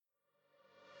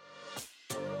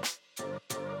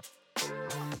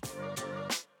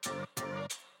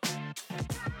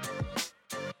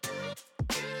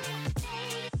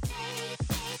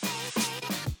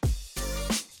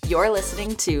You're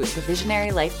listening to the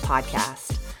Visionary Life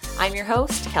Podcast. I'm your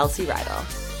host, Kelsey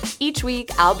Rydell. Each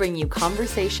week, I'll bring you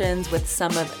conversations with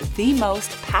some of the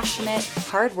most passionate,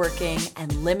 hardworking,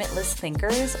 and limitless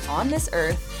thinkers on this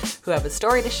earth who have a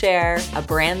story to share, a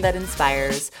brand that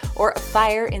inspires, or a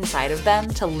fire inside of them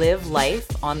to live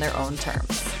life on their own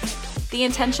terms. The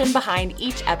intention behind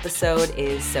each episode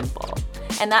is simple,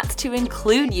 and that's to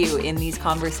include you in these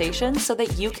conversations so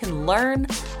that you can learn,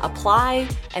 apply,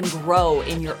 and grow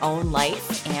in your own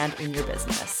life and in your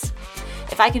business.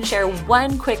 If I can share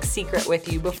one quick secret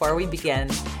with you before we begin,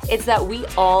 it's that we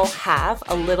all have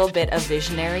a little bit of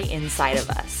visionary inside of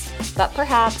us. But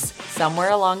perhaps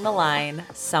somewhere along the line,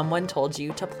 someone told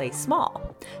you to play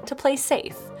small, to play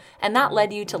safe, and that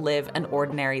led you to live an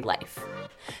ordinary life.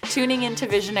 Tuning into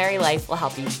Visionary Life will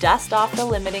help you dust off the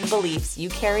limiting beliefs you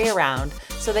carry around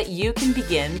so that you can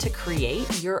begin to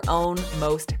create your own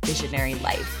most visionary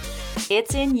life.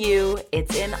 It's in you,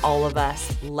 it's in all of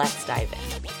us. Let's dive in.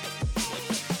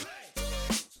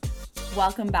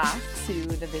 Welcome back to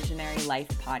the Visionary Life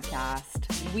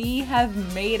Podcast. We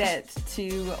have made it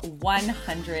to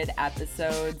 100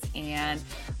 episodes, and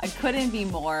I couldn't be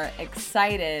more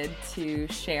excited to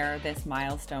share this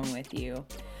milestone with you.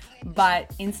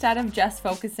 But instead of just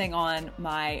focusing on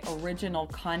my original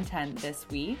content this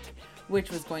week,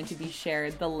 which was going to be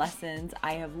shared the lessons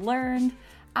I have learned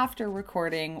after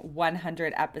recording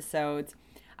 100 episodes,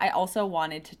 I also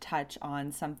wanted to touch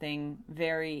on something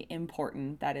very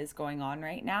important that is going on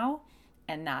right now,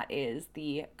 and that is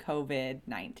the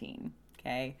COVID-19,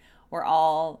 okay? We're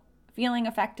all feeling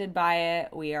affected by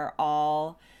it. We are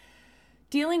all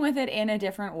dealing with it in a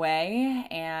different way,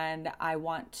 and I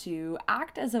want to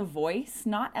act as a voice,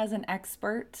 not as an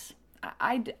expert.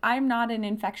 I'm not an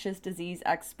infectious disease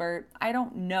expert. I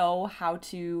don't know how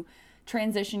to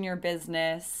transition your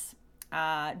business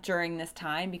during this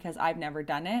time because I've never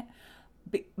done it.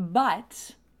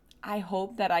 But I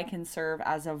hope that I can serve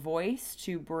as a voice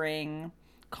to bring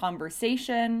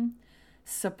conversation,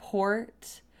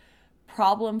 support,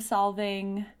 problem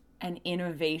solving, and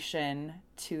innovation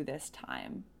to this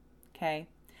time. Okay?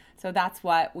 So that's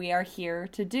what we are here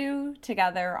to do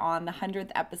together on the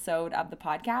 100th episode of the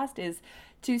podcast, is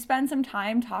to spend some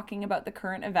time talking about the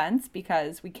current events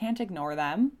because we can't ignore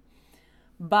them,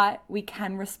 but we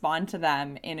can respond to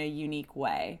them in a unique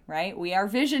way, right? We are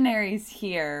visionaries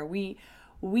here. We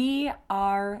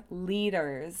are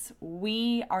leaders.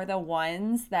 We are the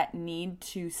ones that need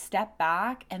to step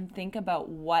back and think about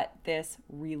what this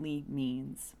really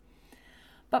means.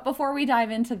 But before we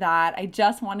dive into that, I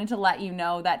just wanted to let you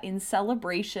know that in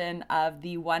celebration of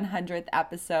the 100th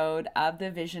episode of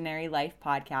the Visionary Life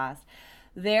Podcast,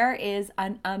 there is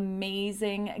an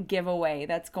amazing giveaway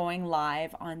that's going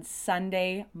live on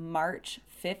Sunday, March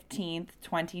 15th,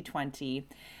 2020.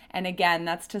 And again,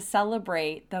 that's to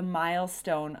celebrate the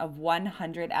milestone of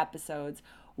 100 episodes,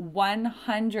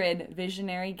 100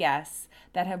 visionary guests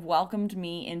that have welcomed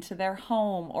me into their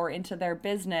home or into their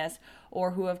business,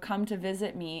 or who have come to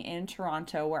visit me in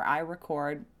Toronto where I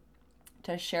record,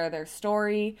 to share their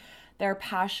story, their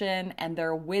passion, and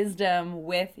their wisdom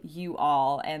with you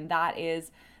all. And that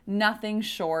is nothing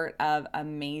short of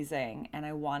amazing. And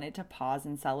I wanted to pause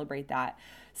and celebrate that.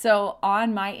 So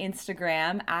on my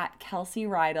Instagram at Kelsey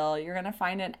Rydell, you're going to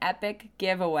find an epic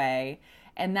giveaway.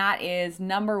 And that is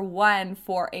number one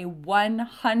for a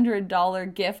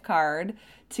 $100 gift card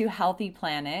to Healthy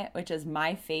Planet, which is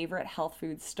my favorite health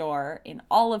food store in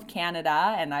all of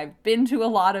Canada. And I've been to a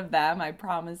lot of them, I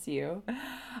promise you.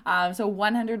 So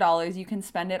 $100, you can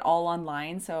spend it all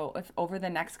online. So if over the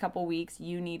next couple weeks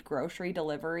you need grocery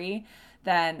delivery,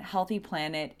 then Healthy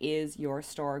Planet is your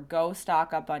store. Go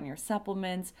stock up on your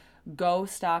supplements. Go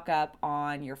stock up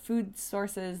on your food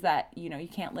sources that you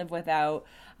can't live without.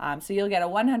 So you'll get a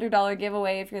 $100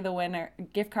 giveaway if you're the winner,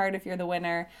 gift card if you're the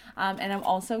winner. And I'm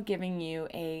also giving you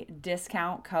a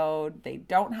discount code. They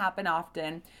don't happen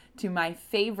often, to my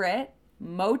favorite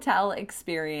motel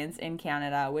experience in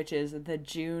Canada, which is the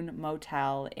June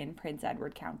Motel in Prince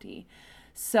Edward County.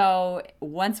 So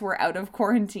once we're out of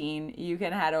quarantine, you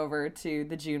can head over to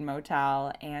the June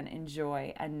Motel and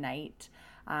enjoy a night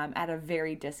at a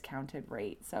very discounted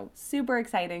rate. So super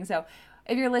exciting. So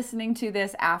if you're listening to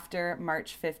this after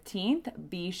March 15th,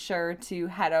 be sure to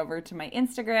head over to my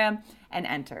Instagram and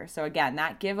enter. So again,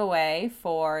 that giveaway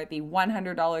for the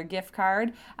 $100 gift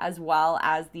card, as well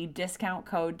as the discount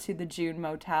code to the June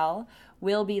Motel,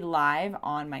 will be live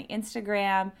on my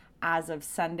Instagram as of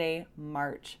Sunday,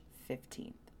 March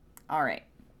 15th. All right.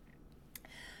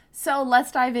 So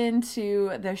let's dive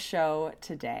into the show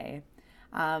today.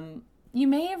 You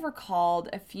may have recalled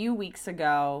a few weeks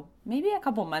ago, maybe a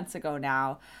couple months ago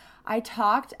now, I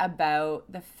talked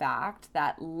about the fact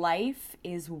that life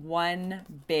is one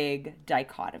big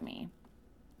dichotomy.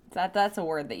 That's a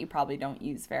word that you probably don't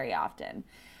use very often.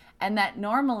 And that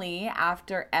normally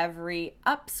after every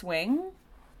upswing,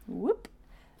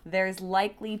 there's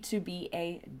likely to be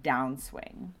a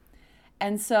downswing.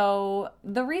 And so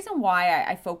the reason why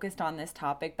I focused on this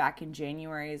topic back in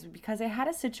January is because I had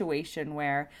a situation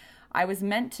where I was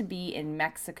meant to be in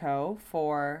Mexico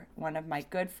for one of my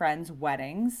good friend's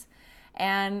weddings.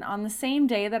 And on the same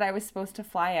day that I was supposed to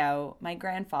fly out, my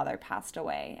grandfather passed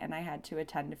away and I had to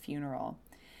attend a funeral.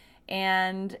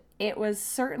 And it was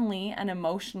certainly an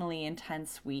emotionally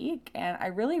intense week. And I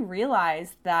really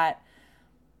realized that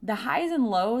the highs and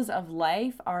lows of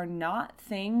life are not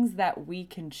things that we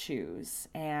can choose,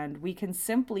 and we can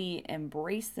simply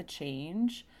embrace the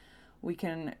change. We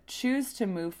can choose to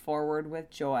move forward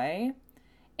with joy,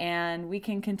 and we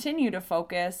can continue to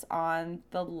focus on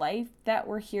the life that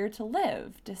we're here to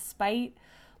live, despite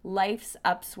life's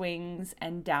upswings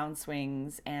and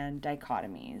downswings and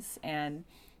dichotomies. And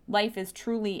life is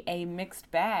truly a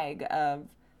mixed bag of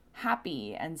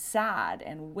happy and sad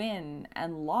and win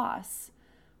and loss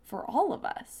for all of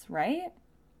us, right?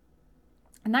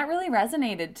 And that really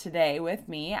resonated today with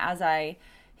me as I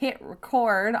hit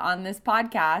record on this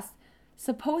podcast,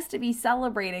 supposed to be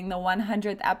celebrating the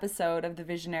 100th episode of the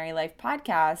Visionary Life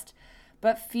podcast,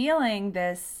 but feeling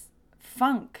this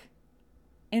funk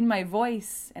in my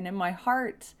voice and in my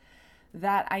heart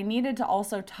that I needed to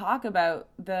also talk about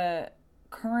the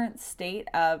current state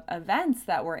of events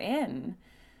that we're in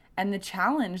and the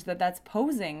challenge that that's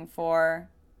posing for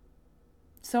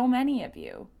so many of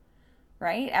you,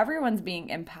 right? Everyone's being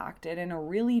impacted in a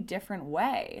really different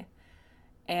way.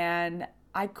 And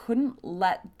I couldn't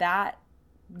let that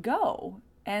go.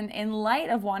 And in light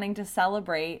of wanting to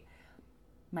celebrate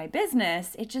my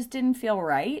business, it just didn't feel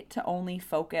right to only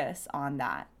focus on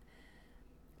that.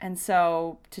 And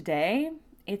so today,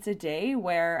 it's a day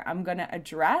where I'm going to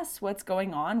address what's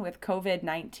going on with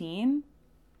COVID-19,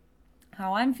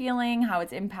 how I'm feeling, how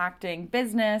it's impacting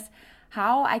business,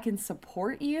 how I can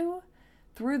support you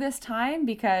through this time,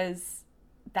 because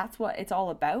that's what it's all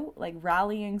about, like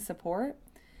rallying support.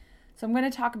 So I'm going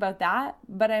to talk about that,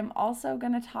 but I'm also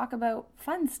going to talk about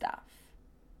fun stuff.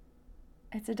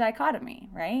 It's a dichotomy,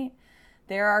 right?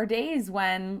 There are days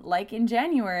when, like in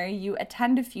January, you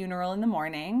attend a funeral in the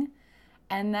morning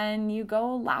and then you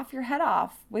go laugh your head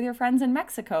off with your friends in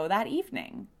Mexico that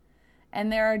evening.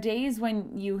 And there are days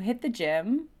when you hit the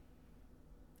gym,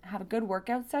 have a good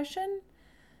workout session,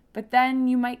 but then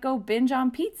you might go binge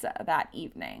on pizza that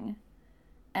evening.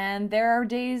 And there are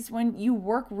days when you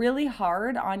work really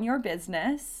hard on your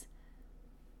business,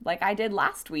 like I did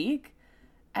last week.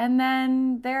 And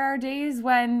then there are days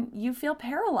when you feel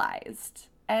paralyzed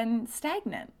and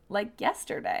stagnant, like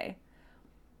yesterday.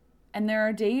 And there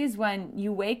are days when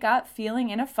you wake up feeling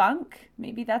in a funk.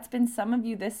 Maybe that's been some of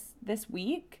you this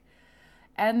week.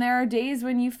 And there are days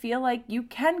when you feel like you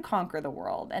can conquer the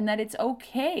world and that it's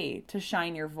okay to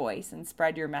shine your voice and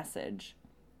spread your message.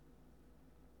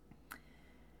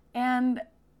 And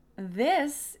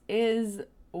this is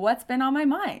what's been on my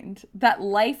mind, that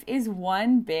life is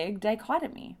one big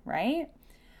dichotomy, right?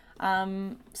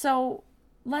 So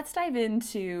let's dive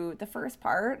into the first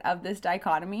part of this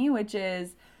dichotomy, which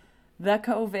is the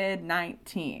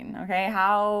COVID-19, okay?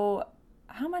 How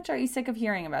much are you sick of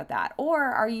hearing about that? Or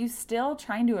are you still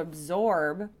trying to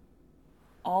absorb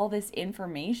all this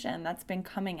information that's been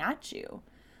coming at you?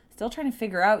 Still trying to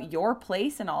figure out your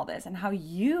place in all this and how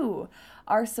you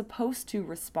are supposed to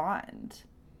respond.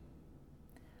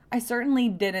 I certainly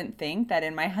didn't think that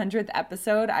in my 100th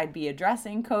episode I'd be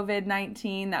addressing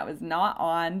COVID-19. That was not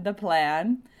on the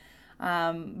plan.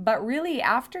 But really,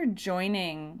 after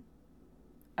joining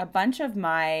a bunch of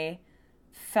my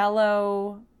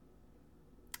fellow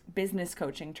business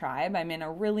coaching tribe, I'm in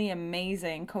a really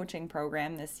amazing coaching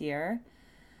program this year,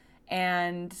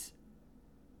 and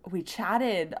we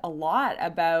chatted a lot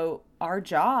about our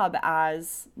job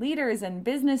as leaders and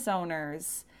business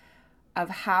owners, of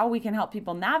how we can help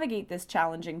people navigate this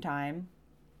challenging time.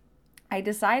 I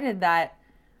decided that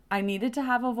I needed to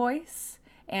have a voice,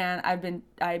 and I've been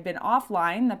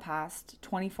offline the past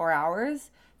 24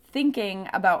 hours thinking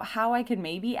about how I could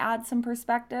maybe add some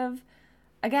perspective.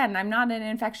 Again, I'm not an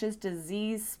infectious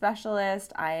disease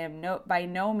specialist. I am by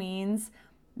no means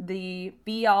the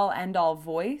be-all, end-all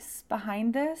voice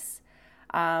behind this,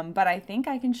 but I think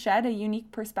I can shed a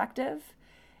unique perspective,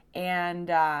 and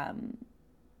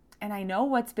I know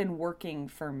what's been working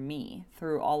for me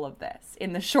through all of this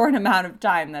in the short amount of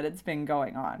time that it's been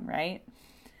going on, right?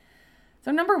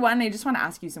 So number one, I just want to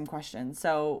ask you some questions.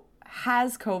 So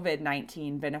has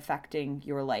COVID-19 been affecting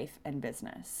your life and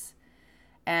business?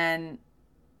 And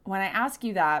when I ask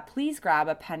you that, please grab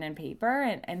a pen and paper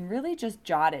and really just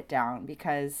jot it down,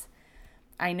 because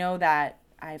I know that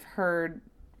I've heard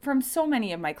from so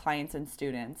many of my clients and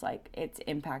students, like, it's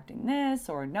impacting this,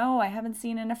 or no, I haven't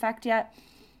seen an effect yet.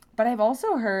 But I've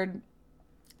also heard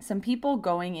some people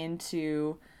going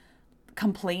into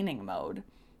complaining mode,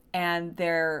 and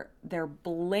they're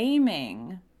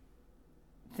blaming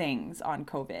things on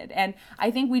COVID. And I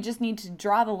think we just need to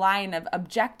draw the line of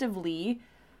objectively,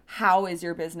 how is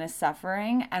your business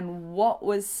suffering, and what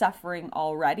was suffering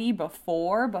already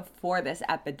before this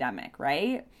epidemic,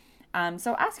 right?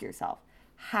 So ask yourself,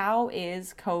 how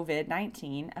is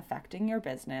COVID-19 affecting your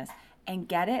business? And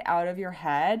get it out of your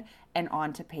head and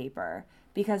onto paper,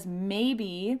 because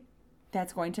maybe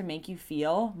that's going to make you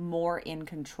feel more in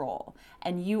control.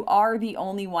 And you are the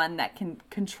only one that can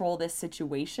control this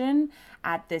situation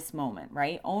at this moment,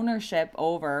 right? Ownership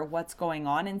over what's going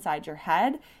on inside your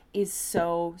head is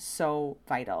so, so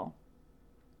vital.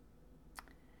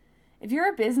 If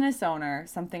you're a business owner,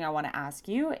 something I want to ask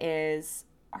you is,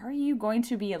 are you going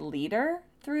to be a leader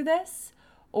through this,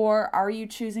 or are you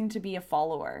choosing to be a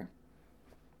follower?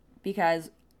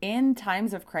 Because in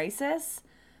times of crisis,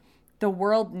 the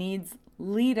world needs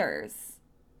leaders,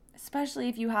 especially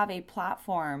if you have a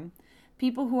platform,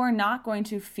 people who are not going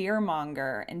to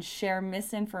fearmonger and share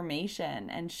misinformation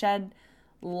and shed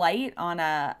light on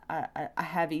a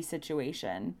heavy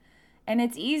situation. And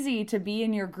it's easy to be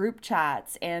in your group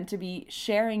chats and to be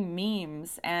sharing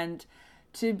memes and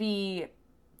to be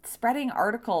spreading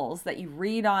articles that you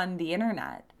read on the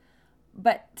internet.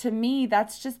 But to me,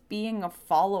 that's just being a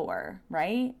follower,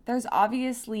 right? There's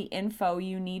obviously info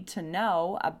you need to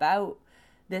know about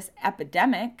this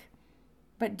epidemic,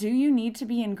 but do you need to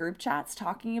be in group chats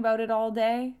talking about it all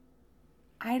day?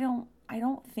 I don't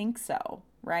think so,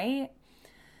 right?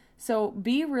 So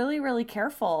be really, really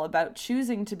careful about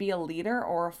choosing to be a leader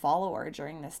or a follower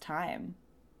during this time.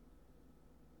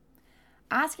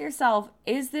 Ask yourself,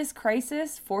 is this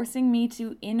crisis forcing me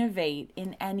to innovate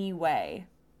in any way?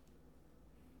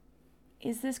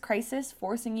 Is this crisis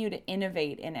forcing you to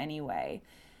innovate in any way?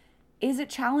 Is it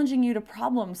challenging you to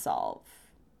problem solve,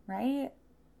 right?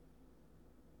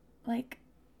 Like,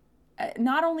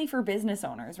 not only for business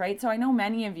owners, right? So I know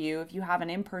many of you, if you have an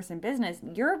in-person business,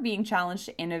 you're being challenged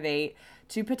to innovate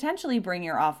to potentially bring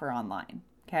your offer online,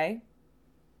 okay?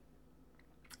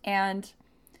 And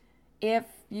if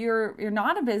you're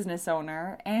not a business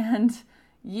owner and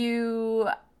you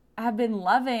have been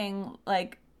loving,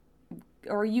 like,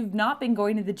 or you've not been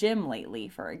going to the gym lately,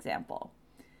 for example,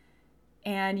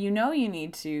 and you know you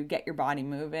need to get your body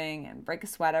moving and break a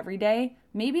sweat every day,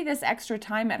 maybe this extra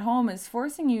time at home is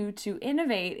forcing you to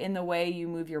innovate in the way you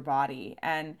move your body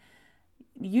and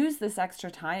use this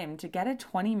extra time to get a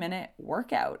 20-minute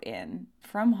workout in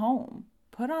from home.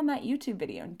 Put on that YouTube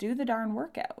video and do the darn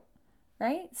workout,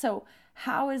 right? So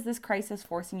how is this crisis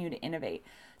forcing you to innovate?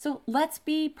 So let's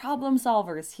be problem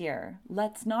solvers here.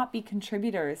 Let's not be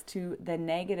contributors to the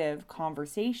negative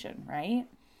conversation, right?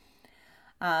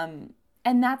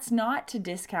 And that's not to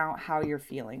discount how you're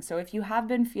feeling. So if you have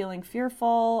been feeling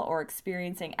fearful or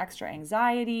experiencing extra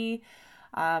anxiety,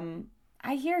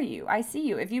 I hear you. I see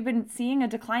you. If you've been seeing a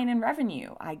decline in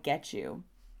revenue, I get you.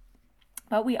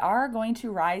 But we are going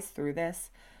to rise through this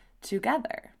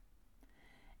together.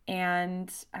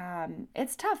 And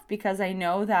it's tough because I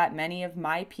know that many of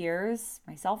my peers,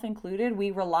 myself included,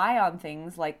 we rely on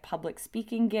things like public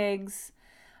speaking gigs,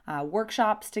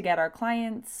 workshops to get our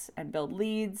clients and build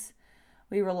leads.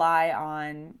 We rely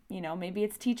on, maybe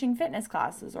it's teaching fitness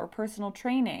classes or personal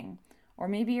training, or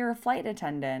maybe you're a flight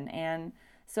attendant. And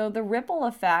so the ripple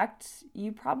effect,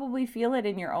 you probably feel it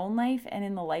in your own life and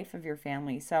in the life of your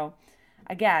family. So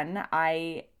again,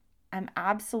 I'm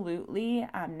absolutely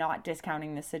not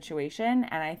discounting the situation,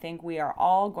 and I think we are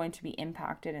all going to be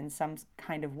impacted in some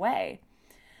kind of way.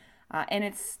 And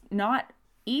it's not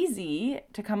easy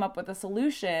to come up with a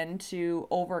solution to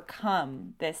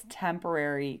overcome this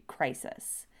temporary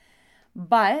crisis.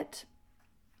 But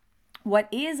what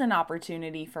is an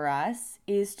opportunity for us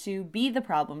is to be the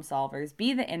problem solvers,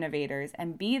 be the innovators,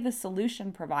 and be the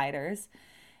solution providers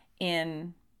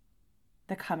in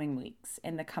the coming weeks,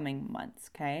 in the coming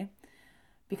months, okay?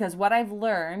 Because what I've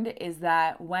learned is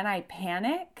that when I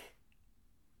panic,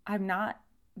 I'm not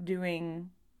doing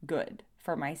good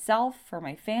for myself, for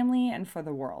my family, and for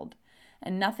the world.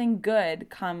 And nothing good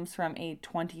comes from a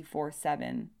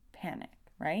 24/7 panic,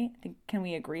 right? Can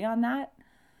we agree on that?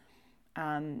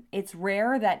 It's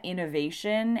rare that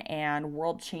innovation and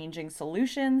world-changing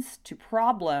solutions to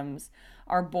problems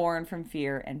are born from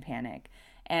fear and panic.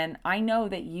 And I know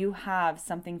that you have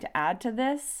something to add to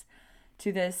this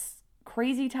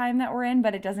crazy time that we're in,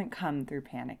 but it doesn't come through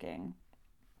panicking.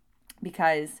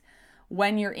 Because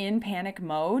when you're in panic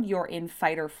mode, you're in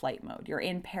fight or flight mode. You're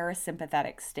in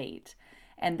parasympathetic state.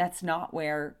 And that's not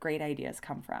where great ideas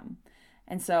come from.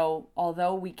 And so,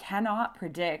 although we cannot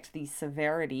predict the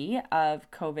severity of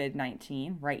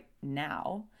COVID-19 right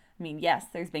now, I mean, yes,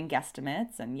 there's been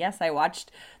guesstimates, and yes, I watched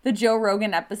the Joe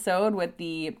Rogan episode with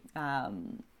the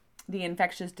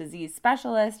infectious disease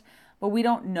specialist, but we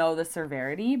don't know the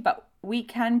severity, but we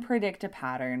can predict a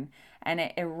pattern. And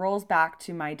it rolls back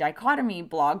to my dichotomy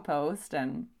blog post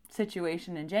and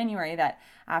situation in January that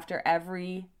after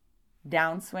every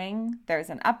downswing, there's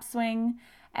an upswing.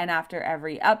 And after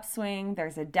every upswing,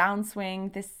 there's a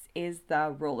downswing. This is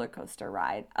the roller coaster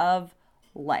ride of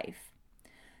life.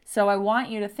 So I want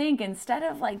you to think, instead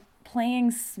of like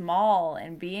playing small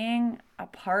and being a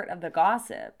part of the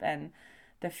gossip and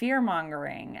the fear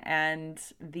mongering and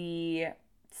the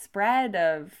spread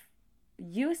of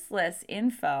useless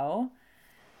info,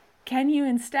 can you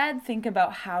instead think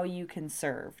about how you can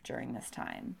serve during this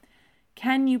time?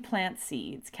 Can you plant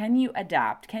seeds? Can you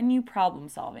adapt? Can you problem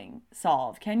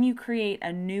solve? Can you create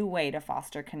a new way to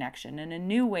foster connection and a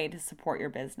new way to support your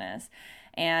business?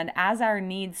 And as our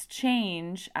needs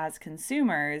change as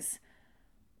consumers,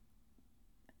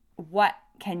 what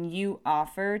can you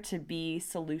offer to be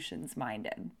solutions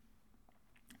minded?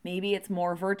 Maybe it's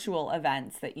more virtual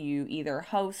events that you either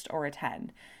host or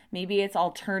attend. Maybe it's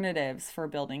alternatives for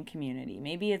building community.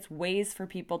 Maybe it's ways for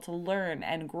people to learn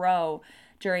and grow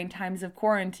during times of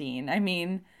quarantine. I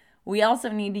mean, we also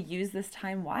need to use this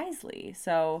time wisely.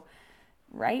 So,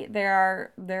 right,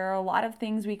 there are a lot of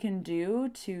things we can do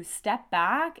to step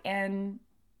back and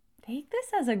take this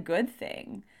as a good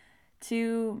thing.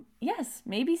 To, yes,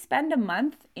 maybe spend a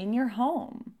month in your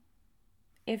home.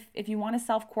 If you want to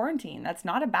self-quarantine, that's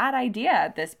not a bad idea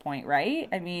at this point, right?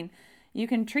 I mean, you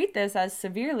can treat this as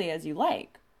severely as you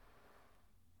like.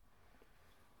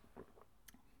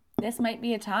 This might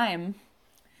be a time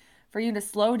for you to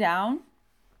slow down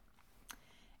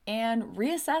and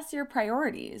reassess your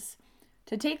priorities,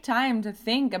 to take time to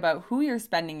think about who you're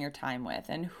spending your time with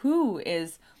and who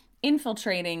is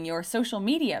infiltrating your social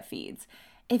media feeds.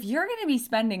 If you're going to be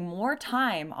spending more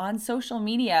time on social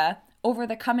media over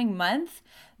the coming month,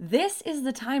 this is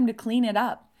the time to clean it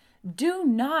up. Do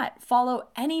not follow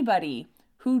anybody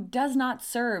who does not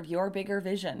serve your bigger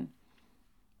vision.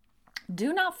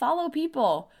 Do not follow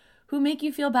people who make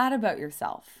you feel bad about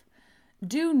yourself.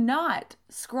 Do not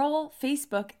scroll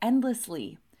Facebook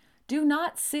endlessly. Do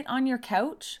not sit on your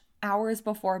couch hours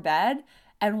before bed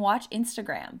and watch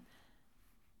Instagram.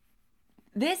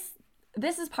 This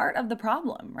is part of the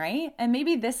problem, right? And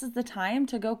maybe this is the time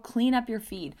to go clean up your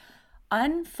feed.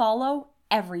 Unfollow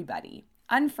everybody,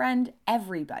 unfriend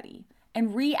everybody,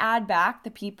 and re-add back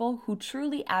the people who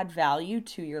truly add value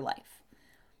to your life.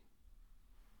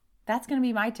 That's going to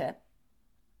be my tip.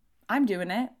 I'm doing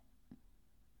it.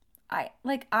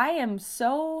 I am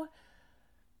so,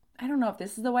 I don't know if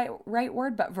this is the right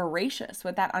word, but voracious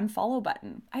with that unfollow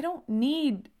button. I don't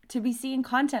need to be seeing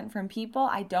content from people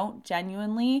I don't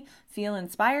genuinely feel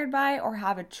inspired by or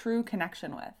have a true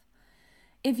connection with.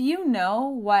 If you know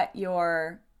what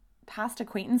your past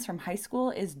acquaintance from high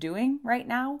school is doing right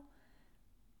now,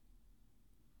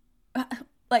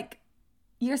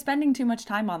 you're spending too much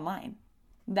time online.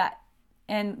 That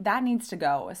needs to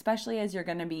go, especially as you're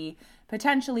going to be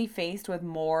potentially faced with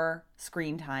more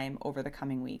screen time over the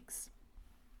coming weeks.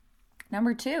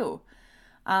 Number 2,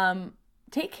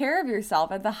 take care of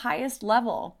yourself at the highest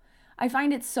level. I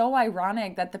find it so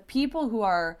ironic that the people who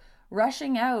are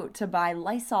rushing out to buy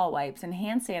Lysol wipes and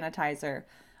hand sanitizer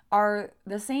are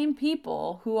the same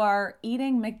people who are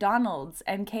eating McDonald's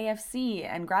and KFC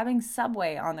and grabbing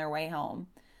Subway on their way home.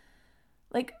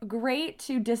 Great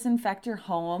to disinfect your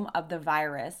home of the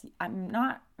virus. I'm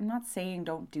not saying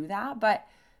don't do that, but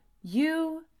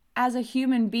you as a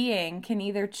human being can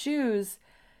either choose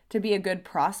to be a good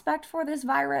prospect for this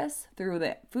virus through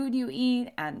the food you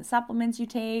eat and the supplements you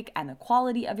take and the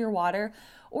quality of your water,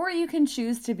 or you can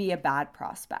choose to be a bad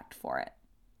prospect for it.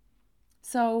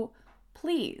 So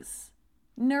please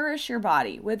nourish your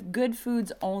body with good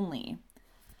foods only.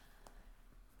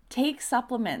 Take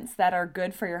supplements that are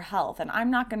good for your health. And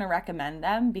I'm not going to recommend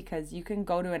them because you can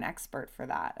go to an expert for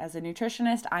that. As a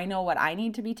nutritionist, I know what I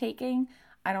need to be taking.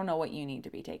 I don't know what you need to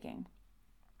be taking.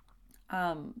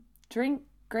 Drink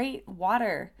great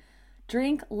water.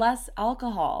 Drink less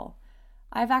alcohol.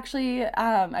 I've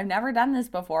never done this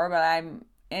before, but I'm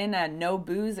in a no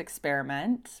booze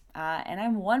experiment and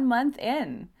I'm 1 month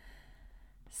in.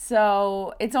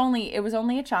 So it was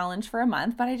only a challenge for a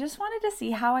month, but I just wanted to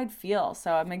see how I'd feel.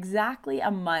 So I'm exactly a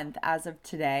month as of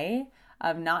today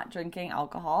of not drinking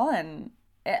alcohol, and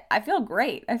I feel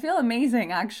great. I feel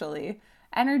amazing, actually.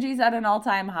 Energy's at an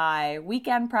all-time high.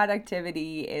 Weekend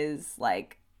productivity is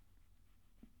like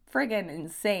friggin'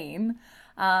 insane.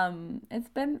 It's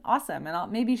been awesome, and I'll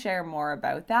maybe share more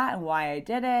about that and why I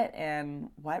did it and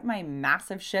what my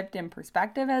massive shift in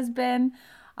perspective has been.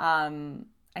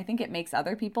 I think it makes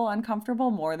other people uncomfortable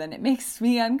more than it makes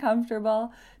me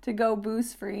uncomfortable to go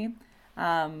booze free.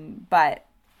 But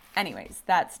anyways,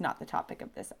 that's not the topic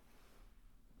of this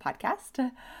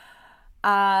podcast.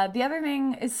 The other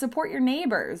thing is support your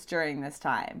neighbors during this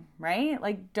time, right?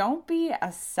 Like, don't be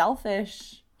a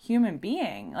selfish human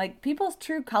being. Like, people's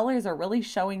true colors are really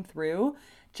showing through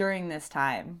during this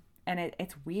time. And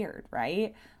it's weird,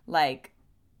 right? Like,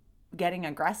 getting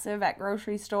aggressive at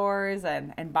grocery stores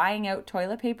and buying out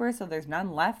toilet paper so there's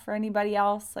none left for anybody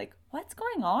else. Like, what's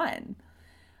going on?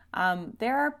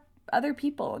 There are other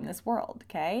people in this world,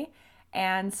 okay?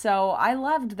 And so I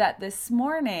loved that this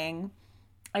morning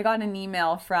I got an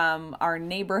email from our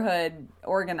neighborhood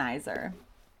organizer.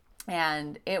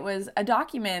 And it was a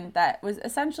document that was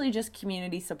essentially just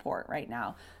community support right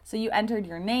now. So you entered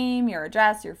your name, your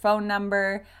address, your phone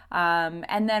number,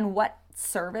 and then what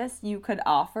service you could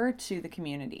offer to the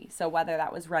community. So whether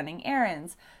that was running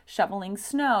errands, shoveling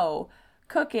snow,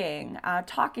 cooking,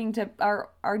 talking to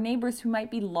our neighbors who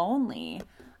might be lonely.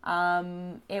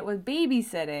 It was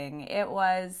babysitting. It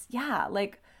was,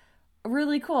 like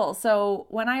really cool. So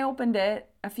when I opened it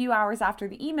a few hours after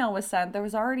the email was sent, there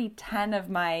was already 10 of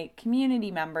my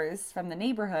community members from the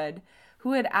neighborhood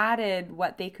who had added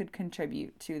what they could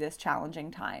contribute to this challenging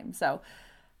time. So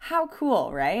how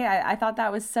cool, right? I thought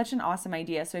that was such an awesome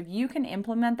idea. So if you can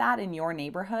implement that in your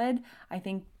neighborhood, I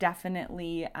think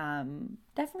definitely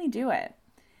do it.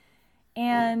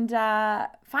 And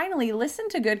finally, listen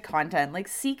to good content. Like,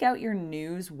 seek out your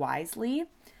news wisely.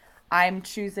 I'm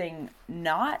choosing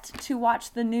not to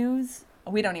watch the news.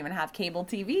 We don't even have cable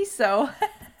TV, so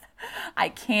I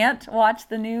can't watch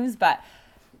the news, but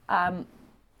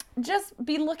just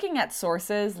be looking at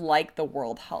sources like the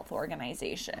World Health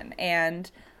Organization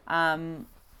and, and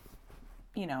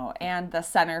the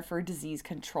Center for Disease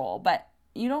Control. But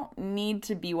you don't need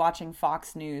to be watching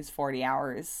Fox News 40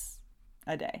 hours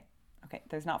a day. Okay,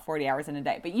 there's not 40 hours in a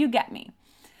day, but you get me.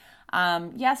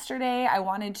 Yesterday, I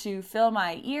wanted to fill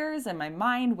my ears and my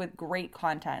mind with great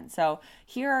content. So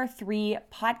here are 3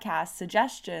 podcast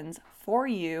suggestions for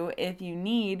you if you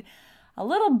need a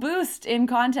little boost in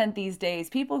content these days.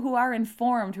 People who are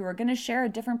informed, who are going to share a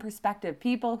different perspective,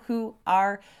 people who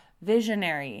are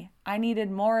visionary. I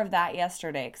needed more of that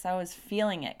yesterday because I was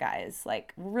feeling it, guys,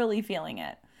 like really feeling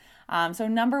it. So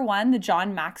number 1, the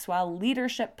John Maxwell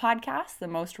Leadership Podcast, the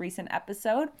most recent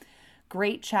episode.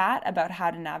 Great chat about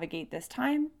how to navigate this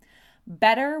time.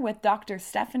 Better with Dr.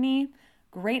 Stephanie.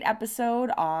 Great episode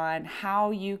on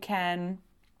how you can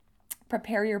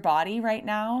prepare your body right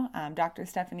now. Dr.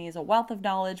 Stephanie is a wealth of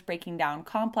knowledge, breaking down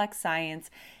complex science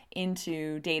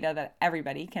into data that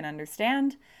everybody can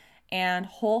understand. And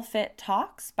Whole Fit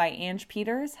Talks by Ange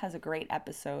Peters has a great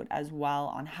episode as well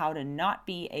on how to not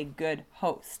be a good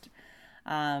host.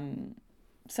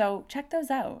 So check those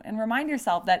out and remind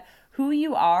yourself that who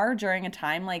you are during a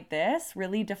time like this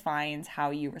really defines how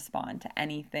you respond to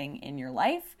anything in your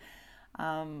life.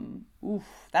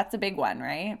 That's a big one,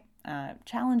 right?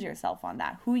 Challenge yourself on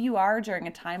that. Who you are during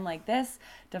a time like this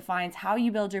defines how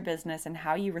you build your business and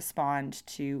how you respond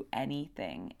to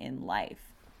anything in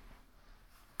life.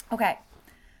 Okay.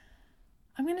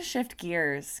 I'm going to shift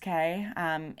gears, okay?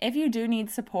 If you do need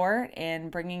support in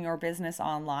bringing your business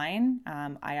online,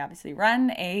 I obviously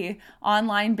run a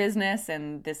online business,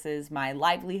 and this is my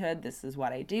livelihood. This is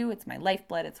what I do. It's my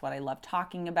lifeblood. It's what I love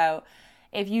talking about.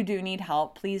 If you do need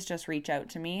help, please just reach out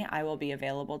to me. I will be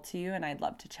available to you, and I'd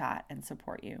love to chat and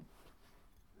support you.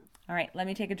 All right, let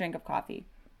me take a drink of coffee.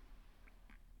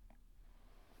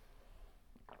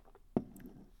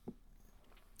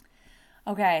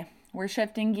 Okay. We're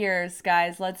shifting gears,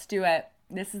 guys. Let's do it.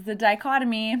 This is the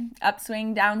dichotomy,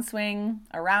 upswing, downswing,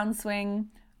 around swing.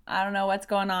 I don't know what's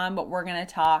going on, but we're going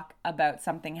to talk about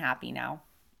something happy now.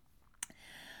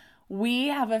 We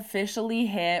have officially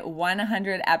hit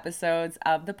 100 episodes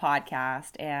of the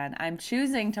podcast, and I'm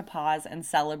choosing to pause and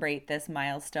celebrate this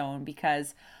milestone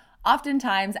because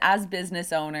oftentimes as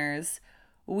business owners,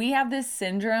 we have this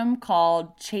syndrome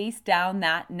called chase down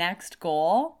that next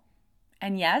goal.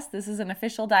 And yes, this is an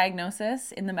official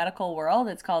diagnosis in the medical world.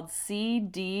 It's called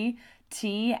CDTNG,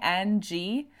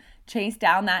 chase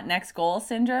down that next goal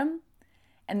syndrome.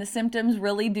 And the symptoms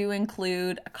really do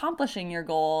include accomplishing your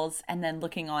goals and then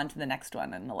looking on to the next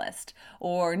one on the list,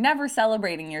 or never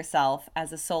celebrating yourself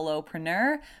as a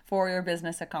solopreneur for your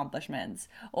business accomplishments,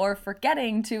 or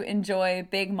forgetting to enjoy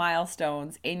big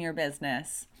milestones in your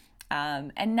business,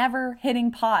 and never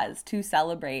hitting pause to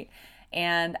celebrate.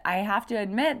 And I have to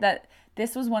admit that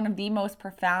this was one of the most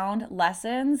profound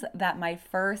lessons that my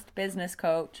first business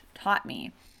coach taught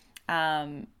me.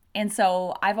 And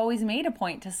so I've always made a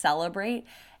point to celebrate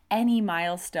any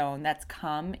milestone that's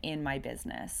come in my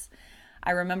business.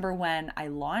 I remember when I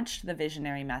launched the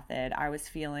Visionary Method, I was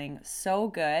feeling so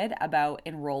good about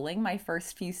enrolling my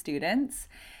first few students.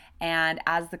 And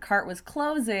as the cart was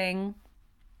closing,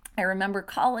 I remember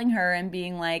calling her and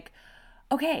being like,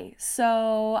 okay,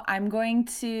 so I'm going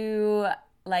to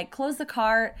close the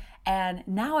cart, and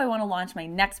now I want to launch my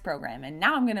next program, and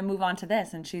now I'm going to move on to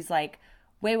this. And she's like,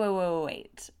 wait.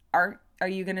 Are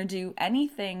you going to do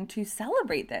anything to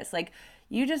celebrate this? Like,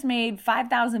 you just made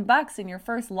 $5,000 in your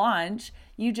first launch.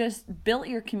 You just built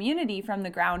your community from the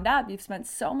ground up. You've spent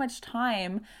so much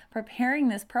time preparing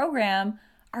this program.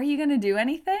 Are you going to do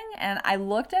anything? And I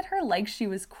looked at her like she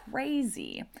was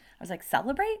crazy. I was like,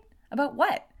 celebrate? About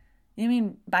what? You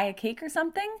mean buy a cake or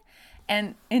something?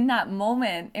 And in that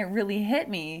moment, it really hit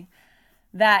me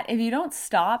that if you don't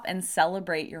stop and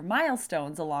celebrate your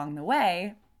milestones along the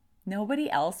way, nobody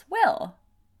else will,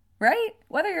 right?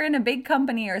 Whether you're in a big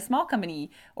company or a small company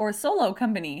or a solo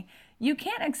company, you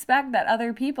can't expect that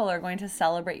other people are going to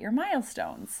celebrate your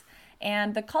milestones.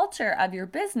 And the culture of your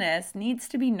business needs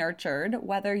to be nurtured,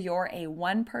 whether you're a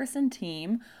one-person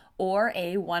team or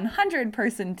a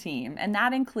 100-person team. And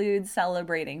that includes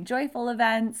celebrating joyful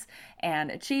events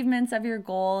and achievements of your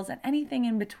goals and anything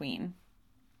in between.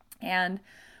 And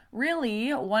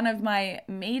really, one of my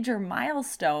major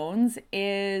milestones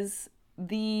is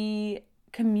the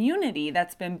community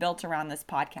that's been built around this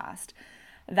podcast.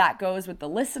 That goes with the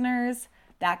listeners,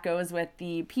 that goes with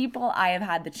the people I have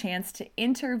had the chance to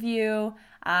interview,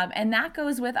 and that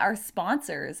goes with our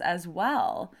sponsors as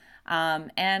well.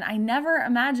 And I never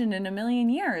imagined in a million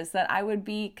years that I would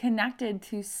be connected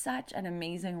to such an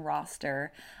amazing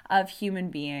roster of human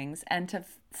beings. And to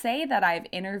say that I've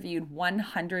interviewed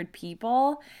 100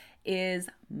 people is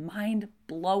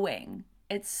mind-blowing.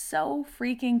 It's so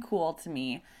freaking cool to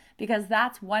me because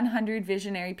that's 100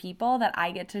 visionary people that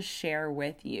I get to share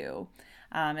with you.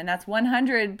 And that's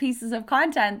 100 pieces of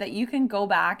content that you can go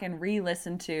back and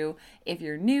re-listen to if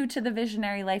you're new to the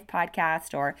Visionary Life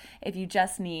podcast, or if you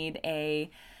just need a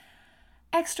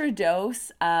extra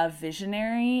dose of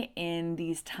visionary in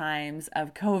these times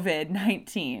of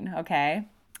COVID-19, okay?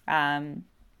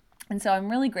 And so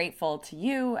I'm really grateful to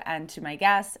you and to my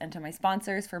guests and to my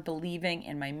sponsors for believing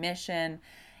in my mission,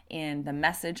 in the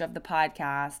message of the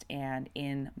podcast, and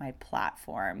in my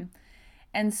platform.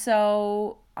 And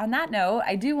so on that note,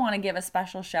 I do want to give a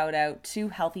special shout out to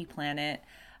Healthy Planet.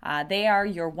 They are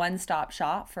your one-stop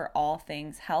shop for all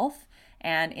things health.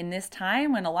 And in this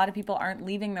time when a lot of people aren't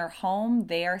leaving their home,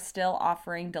 they are still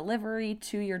offering delivery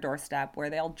to your doorstep, where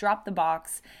they'll drop the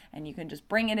box and you can just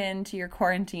bring it into your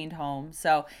quarantined home.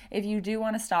 So if you do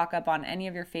want to stock up on any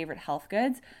of your favorite health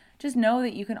goods, just know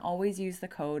that you can always use the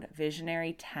code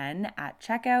Visionary10 at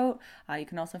checkout. You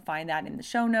can also find that in the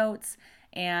show notes.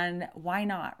 And why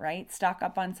not, right? Stock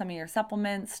up on some of your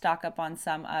supplements, stock up on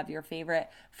some of your favorite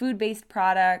food-based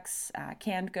products,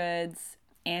 canned goods.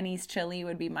 Annie's chili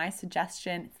would be my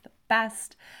suggestion. It's the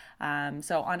best.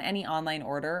 So on any online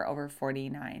order over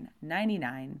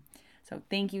 $49.99. So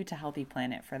thank you to Healthy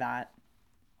Planet for that.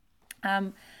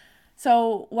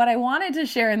 So what I wanted to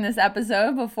share in this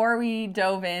episode before we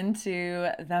dove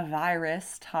into the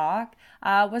virus talk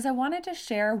was I wanted to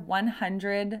share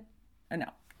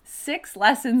 6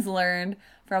 lessons learned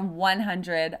from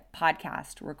 100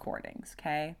 podcast recordings,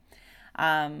 okay?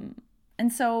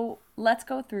 And so let's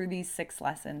go through these 6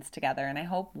 lessons together, and I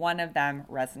hope one of them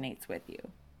resonates with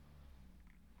you.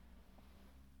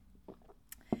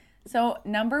 So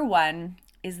number 1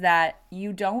 is that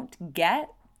you don't get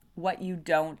what you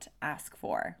don't ask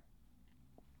for.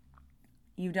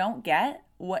 You don't get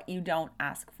what you don't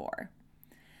ask for.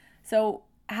 So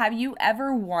have you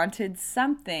ever wanted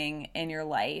something in your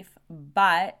life,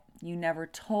 but you never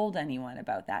told anyone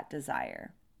about that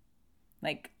desire?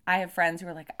 Like, I have friends who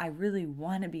are like, I really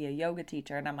want to be a yoga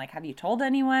teacher. And I'm like, have you told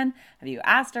anyone? Have you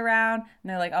asked around? And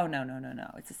they're like, oh, no.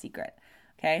 It's a secret.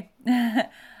 Okay.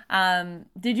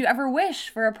 Did you ever wish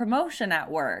for a promotion at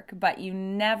work, but you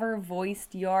never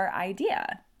voiced your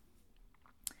idea?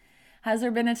 Has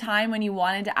there been a time when you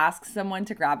wanted to ask someone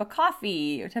to grab a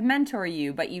coffee or to mentor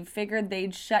you, but you figured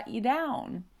they'd shut you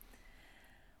down?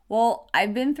 Well,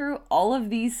 I've been through all of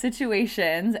these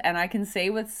situations, and I can say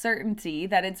with certainty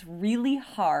that it's really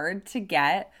hard to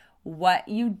get what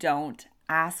you don't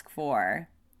ask for.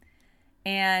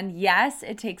 And yes,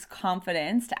 it takes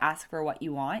confidence to ask for what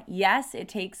you want. Yes, it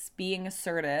takes being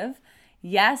assertive.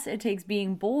 Yes, it takes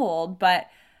being bold, but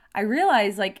I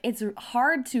realize it's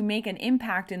hard to make an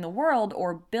impact in the world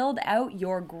or build out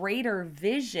your greater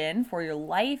vision for your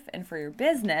life and for your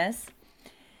business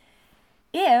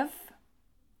if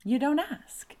you don't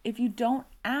ask. If you don't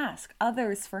ask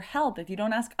others for help, if you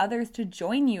don't ask others to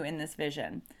join you in this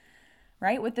vision,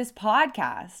 right? With this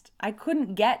podcast, I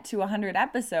couldn't get to 100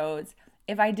 episodes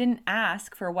if I didn't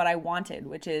ask for what I wanted,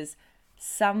 which is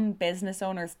some business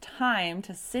owner's time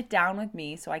to sit down with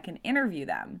me so I can interview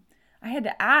them. I had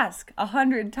to ask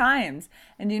 100 times.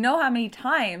 And you know how many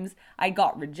times I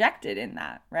got rejected in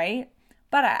that, right?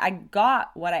 But I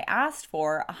got what I asked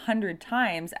for 100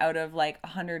 times out of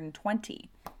 120.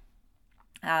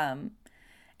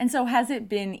 And so has it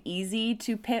been easy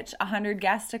to pitch 100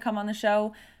 guests to come on the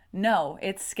show? No,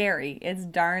 it's scary. It's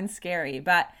darn scary.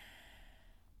 But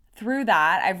through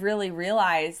that, I've really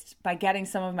realized by getting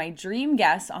some of my dream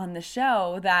guests on the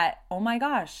show that, oh my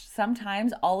gosh,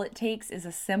 sometimes all it takes is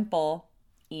a simple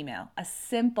email, a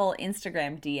simple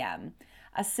Instagram DM,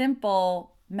 a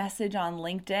simple message on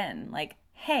LinkedIn, like,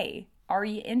 hey, are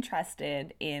you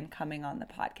interested in coming on the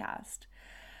podcast?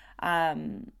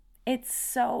 It's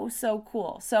so, so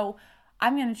cool. So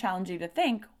I'm going to challenge you to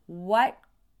think, what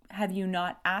have you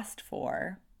not asked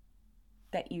for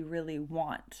that you really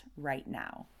want right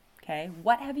now? Okay.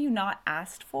 What have you not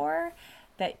asked for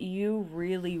that you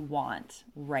really want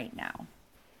right now?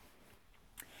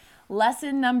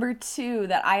 Lesson number 2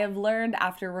 that I have learned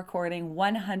after recording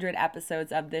 100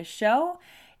 episodes of this show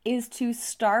is to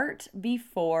start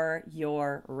before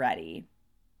you're ready.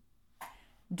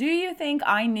 Do you think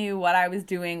I knew what I was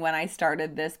doing when I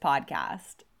started this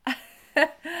podcast?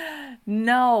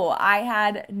 No, I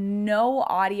had no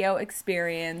audio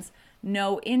experience,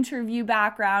 no interview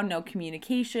background, no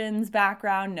communications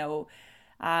background, no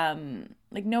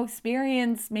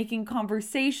experience making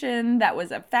conversation that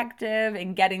was effective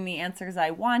and getting the answers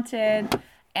I wanted.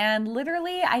 And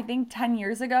literally, I think 10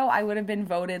 years ago, I would have been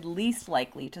voted least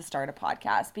likely to start a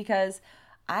podcast because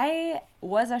I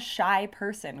was a shy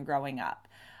person growing up.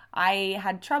 I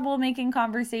had trouble making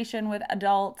conversation with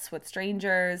adults, with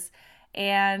strangers,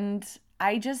 and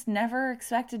I just never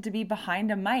expected to be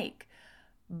behind a mic.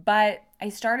 But I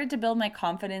started to build my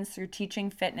confidence through teaching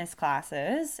fitness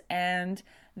classes, and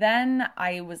then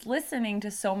I was listening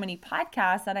to so many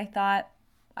podcasts that I thought,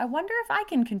 I wonder if I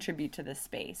can contribute to this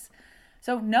space.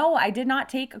 So no, I did not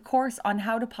take a course on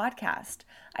how to podcast.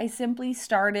 I simply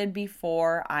started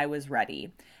before I was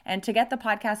ready. And to get the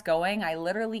podcast going, I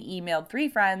literally emailed 3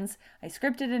 friends, I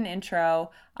scripted an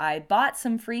intro, I bought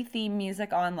some free theme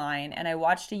music online, and I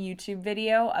watched a YouTube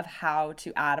video of how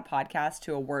to add a podcast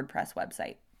to a WordPress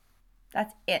website.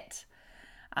 That's it.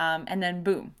 And then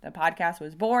boom, the podcast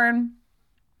was born,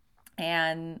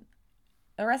 and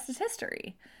the rest is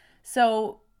history.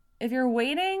 So if you're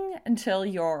waiting until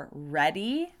you're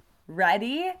ready,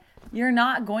 you're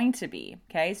not going to be,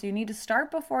 okay? So you need to start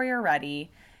before you're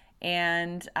ready,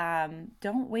 and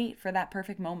don't wait for that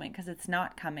perfect moment because it's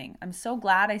not coming. I'm so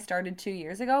glad I started 2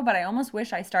 years ago, but I almost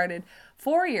wish I started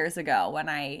 4 years ago when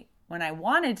I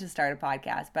wanted to start a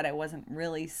podcast, but I wasn't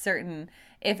really certain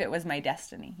if it was my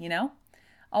destiny, you know?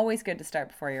 Always good to start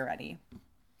before you're ready.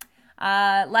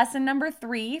 Lesson number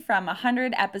 3 from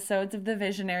 100 episodes of the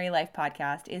Visionary Life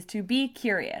podcast is to be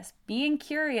curious. Being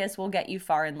curious will get you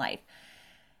far in life.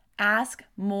 Ask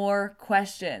more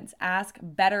questions. Ask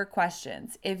better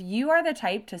questions. If you are the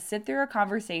type to sit through a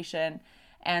conversation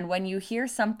and when you hear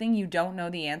something you don't know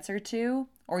the answer to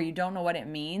or you don't know what it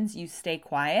means, you stay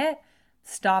quiet,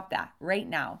 stop that right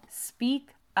now. Speak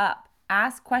up.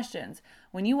 Ask questions.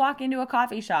 When you walk into a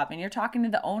coffee shop and you're talking to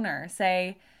the owner,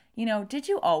 say, did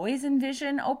you always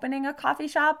envision opening a coffee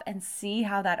shop? And see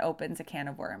how that opens a can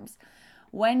of worms.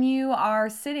 When you are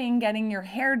sitting getting your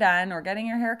hair done or getting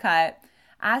your hair cut,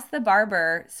 ask the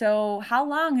barber, so how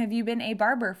long have you been a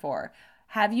barber for?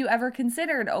 Have you ever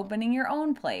considered opening your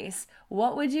own place?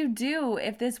 What would you do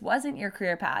if this wasn't your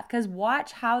career path? Because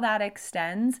watch how that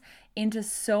extends into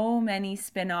so many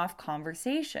spin-off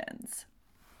conversations.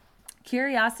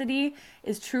 Curiosity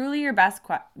is truly your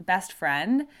best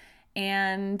friend.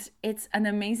 And it's an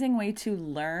amazing way to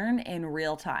learn in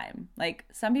real time. Like,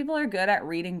 some people are good at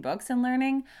reading books and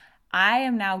learning. I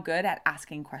am now good at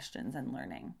asking questions and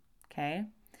learning. Okay.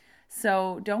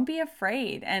 So don't be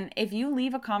afraid. And if you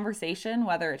leave a conversation,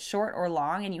 whether it's short or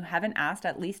long, and you haven't asked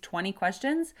at least 20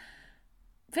 questions,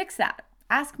 fix that.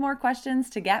 ask more questions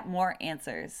to get more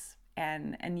answers,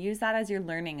 and use that as your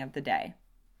learning of the day.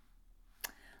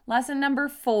 Lesson number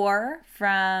 4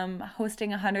 from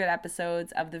hosting 100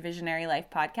 episodes of the Visionary Life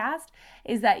podcast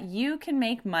is that you can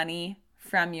make money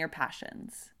from your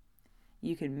passions.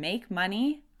 You can make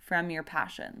money from your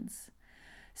passions.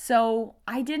 So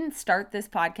I didn't start this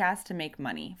podcast to make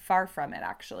money, far from it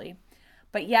actually.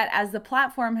 But yet as the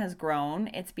platform has grown,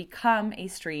 it's become a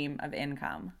stream of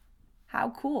income.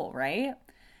 How cool, right?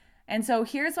 And so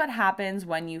here's what happens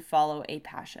when you follow a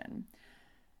passion.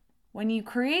 When you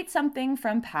create something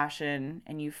from passion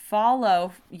and you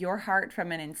follow your heart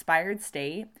from an inspired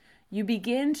state, you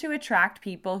begin to attract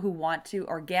people who want to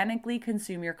organically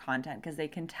consume your content because they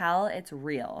can tell it's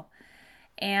real.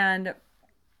 And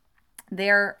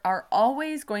there are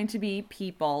always going to be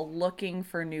people looking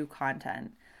for new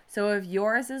content. So if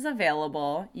yours is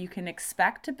available, you can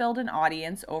expect to build an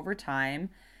audience over time.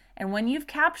 And when you've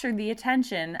captured the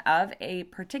attention of a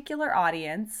particular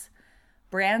audience,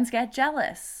 brands get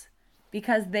jealous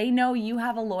because they know you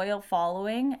have a loyal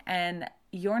following and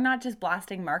you're not just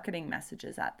blasting marketing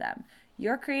messages at them.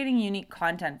 You're creating unique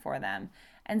content for them.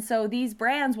 And so these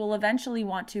brands will eventually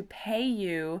want to pay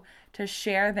you to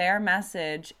share their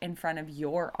message in front of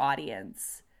your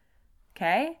audience.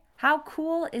 Okay? How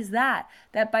cool is that?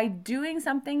 That by doing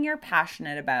something you're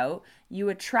passionate about, you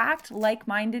attract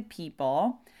like-minded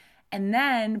people, and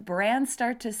then brands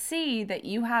start to see that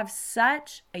you have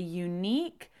such a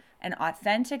unique and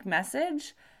authentic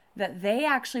message that they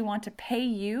actually want to pay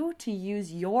you to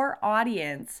use your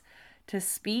audience to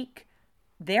speak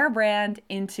their brand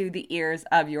into the ears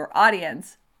of your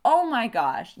audience. Oh my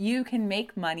gosh, you can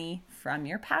make money from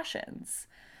your passions.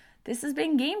 This has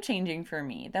been game-changing for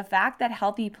me. The fact that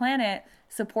Healthy Planet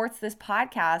supports this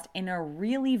podcast in a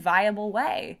really viable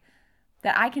way,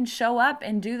 that I can show up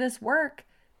and do this work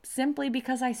simply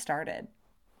because I started.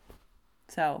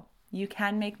 So you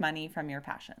can make money from your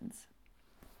passions.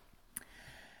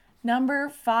 Number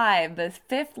 5, the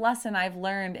 5th lesson I've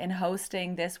learned in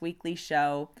hosting this weekly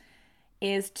show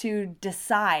is to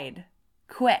decide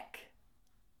quick.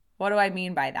 What do I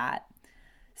mean by that?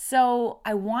 So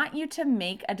I want you to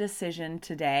make a decision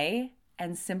today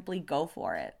and simply go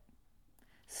for it.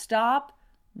 Stop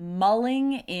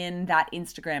mulling in that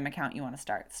Instagram account you want to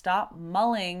start. Stop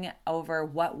mulling over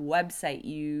what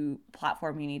website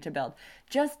platform you need to build.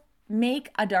 Just make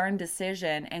a darn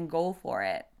decision and go for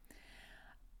it.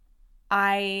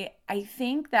 I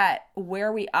think that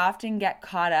where we often get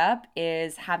caught up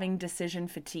is having decision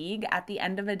fatigue at the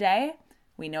end of a day.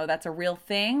 We know that's a real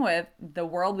thing with the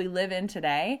world we live in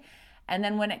today. And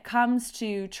then when it comes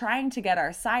to trying to get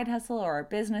our side hustle or our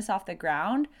business off the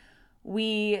ground,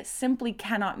 we simply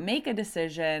cannot make a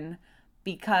decision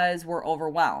because we're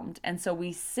overwhelmed. And so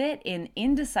we sit in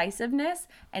indecisiveness,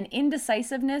 and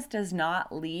indecisiveness does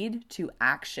not lead to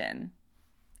action.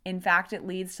 In fact, it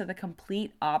leads to the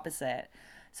complete opposite.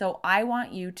 So I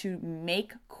want you to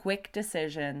make quick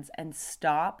decisions and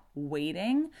stop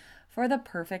waiting for the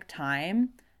perfect time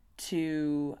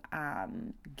to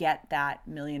get that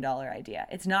 $1 million idea.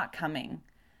 It's not coming,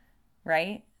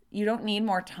 right? You don't need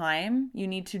more time. You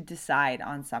need to decide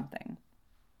on something.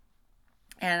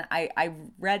 And I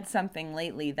read something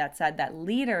lately that said that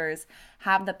leaders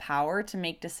have the power to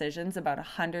make decisions about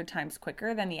 100 times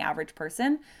quicker than the average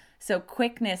person. So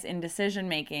quickness in decision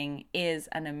making is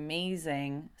an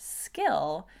amazing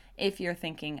skill if you're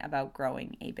thinking about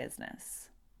growing a business.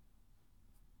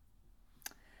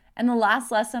 And the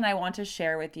last lesson I want to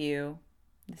share with you,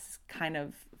 this is kind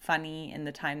of funny in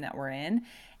the time that we're in,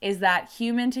 is that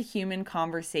human-to-human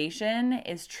conversation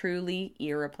is truly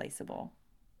irreplaceable.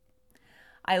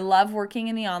 I love working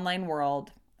in the online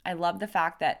world. I love the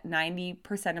fact that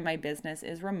 90% of my business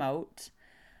is remote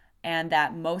and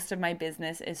that most of my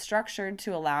business is structured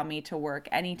to allow me to work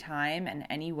anytime and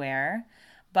anywhere.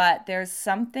 But there's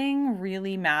something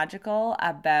really magical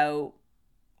about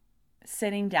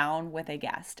sitting down with a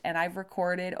guest. And I've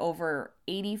recorded over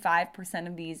 85%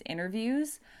 of these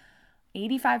interviews,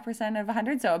 85% of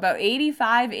 100, so about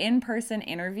 85 in-person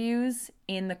interviews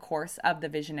in the course of the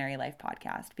Visionary Life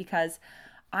podcast, because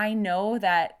I know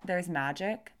that there's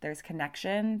magic, there's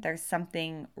connection, there's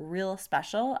something real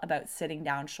special about sitting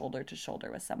down shoulder to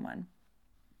shoulder with someone.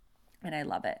 And I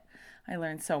love it. I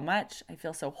learn so much. I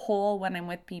feel so whole when I'm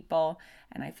with people,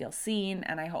 and I feel seen,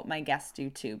 and I hope my guests do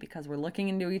too, because we're looking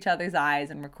into each other's eyes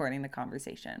and recording the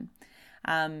conversation.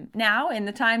 Now, in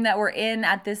the time that we're in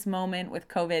at this moment with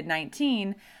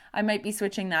COVID-19, I might be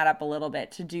switching that up a little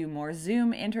bit to do more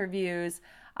Zoom interviews.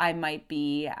 I might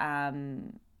be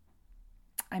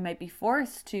I might be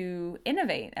forced to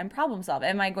innovate and problem solve.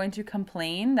 Am I going to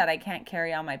complain that I can't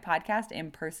carry on my podcast in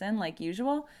person like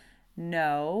usual?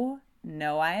 No,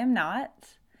 I am not.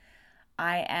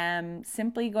 I am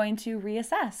simply going to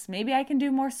reassess. Maybe I can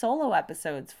do more solo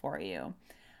episodes for you.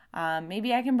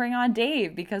 Maybe I can bring on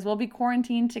Dave because we'll be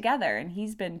quarantined together and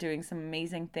he's been doing some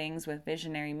amazing things with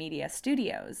Visionary Media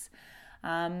Studios.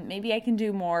 Maybe I can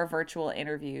do more virtual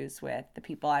interviews with the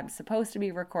people I'm supposed to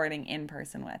be recording in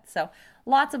person with. So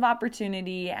lots of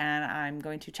opportunity, and I'm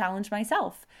going to challenge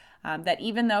myself that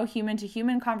even though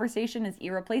human-to-human conversation is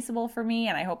irreplaceable for me,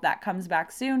 and I hope that comes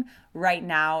back soon, right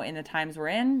now in the times we're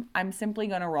in, I'm simply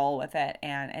going to roll with it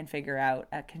and figure out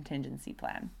a contingency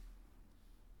plan.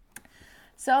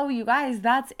 So you guys,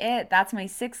 that's it. That's my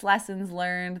 6 lessons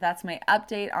learned. That's my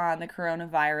update on the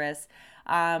coronavirus.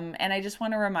 And I just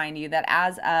want to remind you that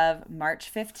as of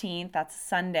March 15th, that's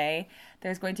Sunday,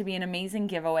 there's going to be an amazing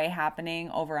giveaway happening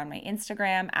over on my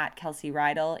Instagram at Kelsey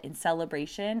Rydell in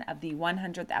celebration of the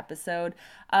 100th episode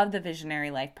of the Visionary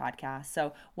Life podcast.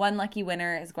 So one lucky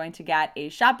winner is going to get a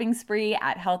shopping spree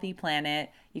at Healthy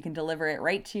Planet. You can deliver it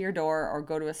right to your door or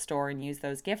go to a store and use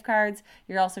those gift cards.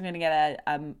 You're also going to get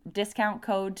a discount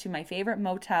code to my favorite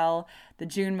motel, the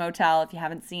June Motel. If you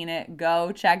haven't seen it,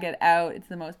 go check it out. It's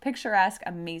the most picturesque,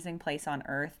 amazing place on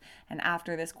earth. And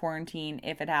after this quarantine,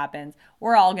 if it happens,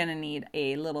 we're all going to need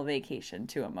a little vacation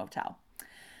to a motel.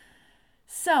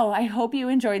 So I hope you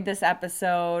enjoyed this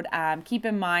episode. Keep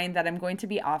in mind that I'm going to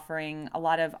be offering a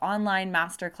lot of online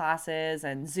masterclasses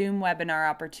and Zoom webinar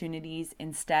opportunities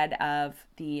instead of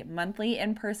the monthly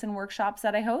in-person workshops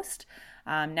that I host.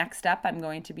 Next up, I'm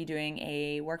going to be doing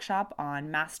a workshop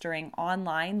on mastering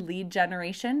online lead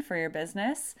generation for your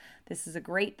business. This is a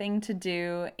great thing to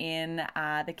do in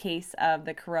the case of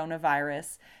the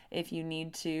coronavirus if you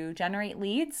need to generate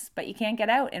leads, but you can't get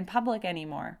out in public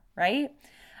anymore, right?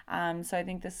 So I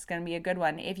think this is going to be a good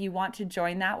one. If you want to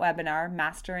join that webinar,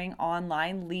 Mastering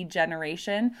Online Lead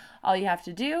Generation, all you have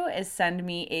to do is send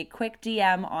me a quick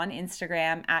DM on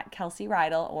Instagram at Kelsey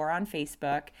Rydell or on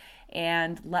Facebook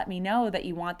and let me know that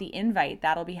you want the invite.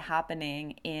 That'll be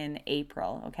happening in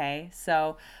April, okay?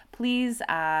 So please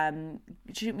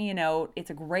shoot me a note. It's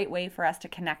a great way for us to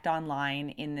connect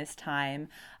online in this time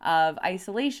of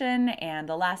isolation, and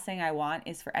the last thing I want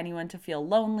is for anyone to feel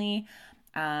lonely.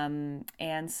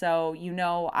 And so,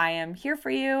 I am here for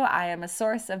you. I am a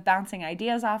source of bouncing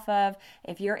ideas off of.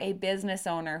 If you're a business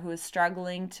owner who is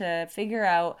struggling to figure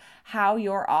out how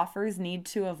your offers need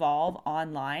to evolve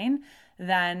online,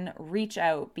 then reach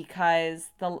out because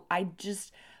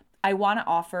I want to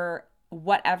offer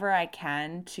whatever I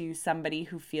can to somebody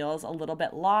who feels a little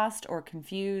bit lost or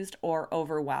confused or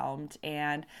overwhelmed.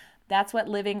 And that's what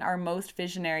living our most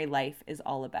visionary life is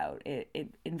all about.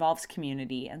 It involves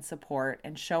community and support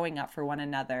and showing up for one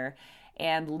another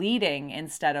and leading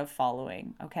instead of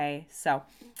following, okay? So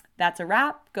that's a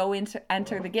wrap. Go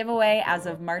enter the giveaway as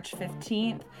of March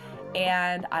 15th,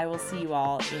 and I will see you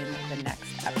all in the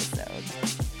next episode.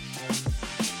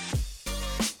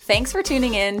 Thanks for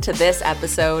tuning in to this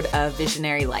episode of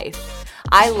Visionary Life.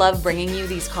 I love bringing you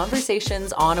these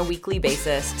conversations on a weekly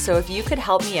basis, so if you could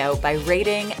help me out by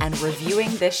rating and reviewing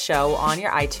this show on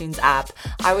your iTunes app,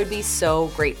 I would be so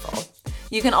grateful.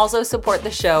 You can also support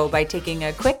the show by taking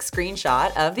a quick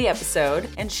screenshot of the episode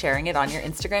and sharing it on your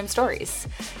Instagram stories.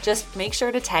 Just make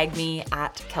sure to tag me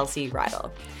at Kelsey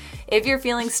Rydell. If you're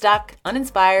feeling stuck,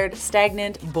 uninspired,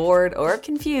 stagnant, bored, or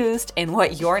confused in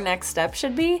what your next step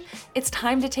should be, it's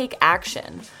time to take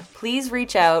action. Please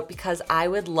reach out because I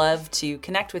would love to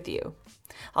connect with you.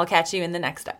 I'll catch you in the next episode.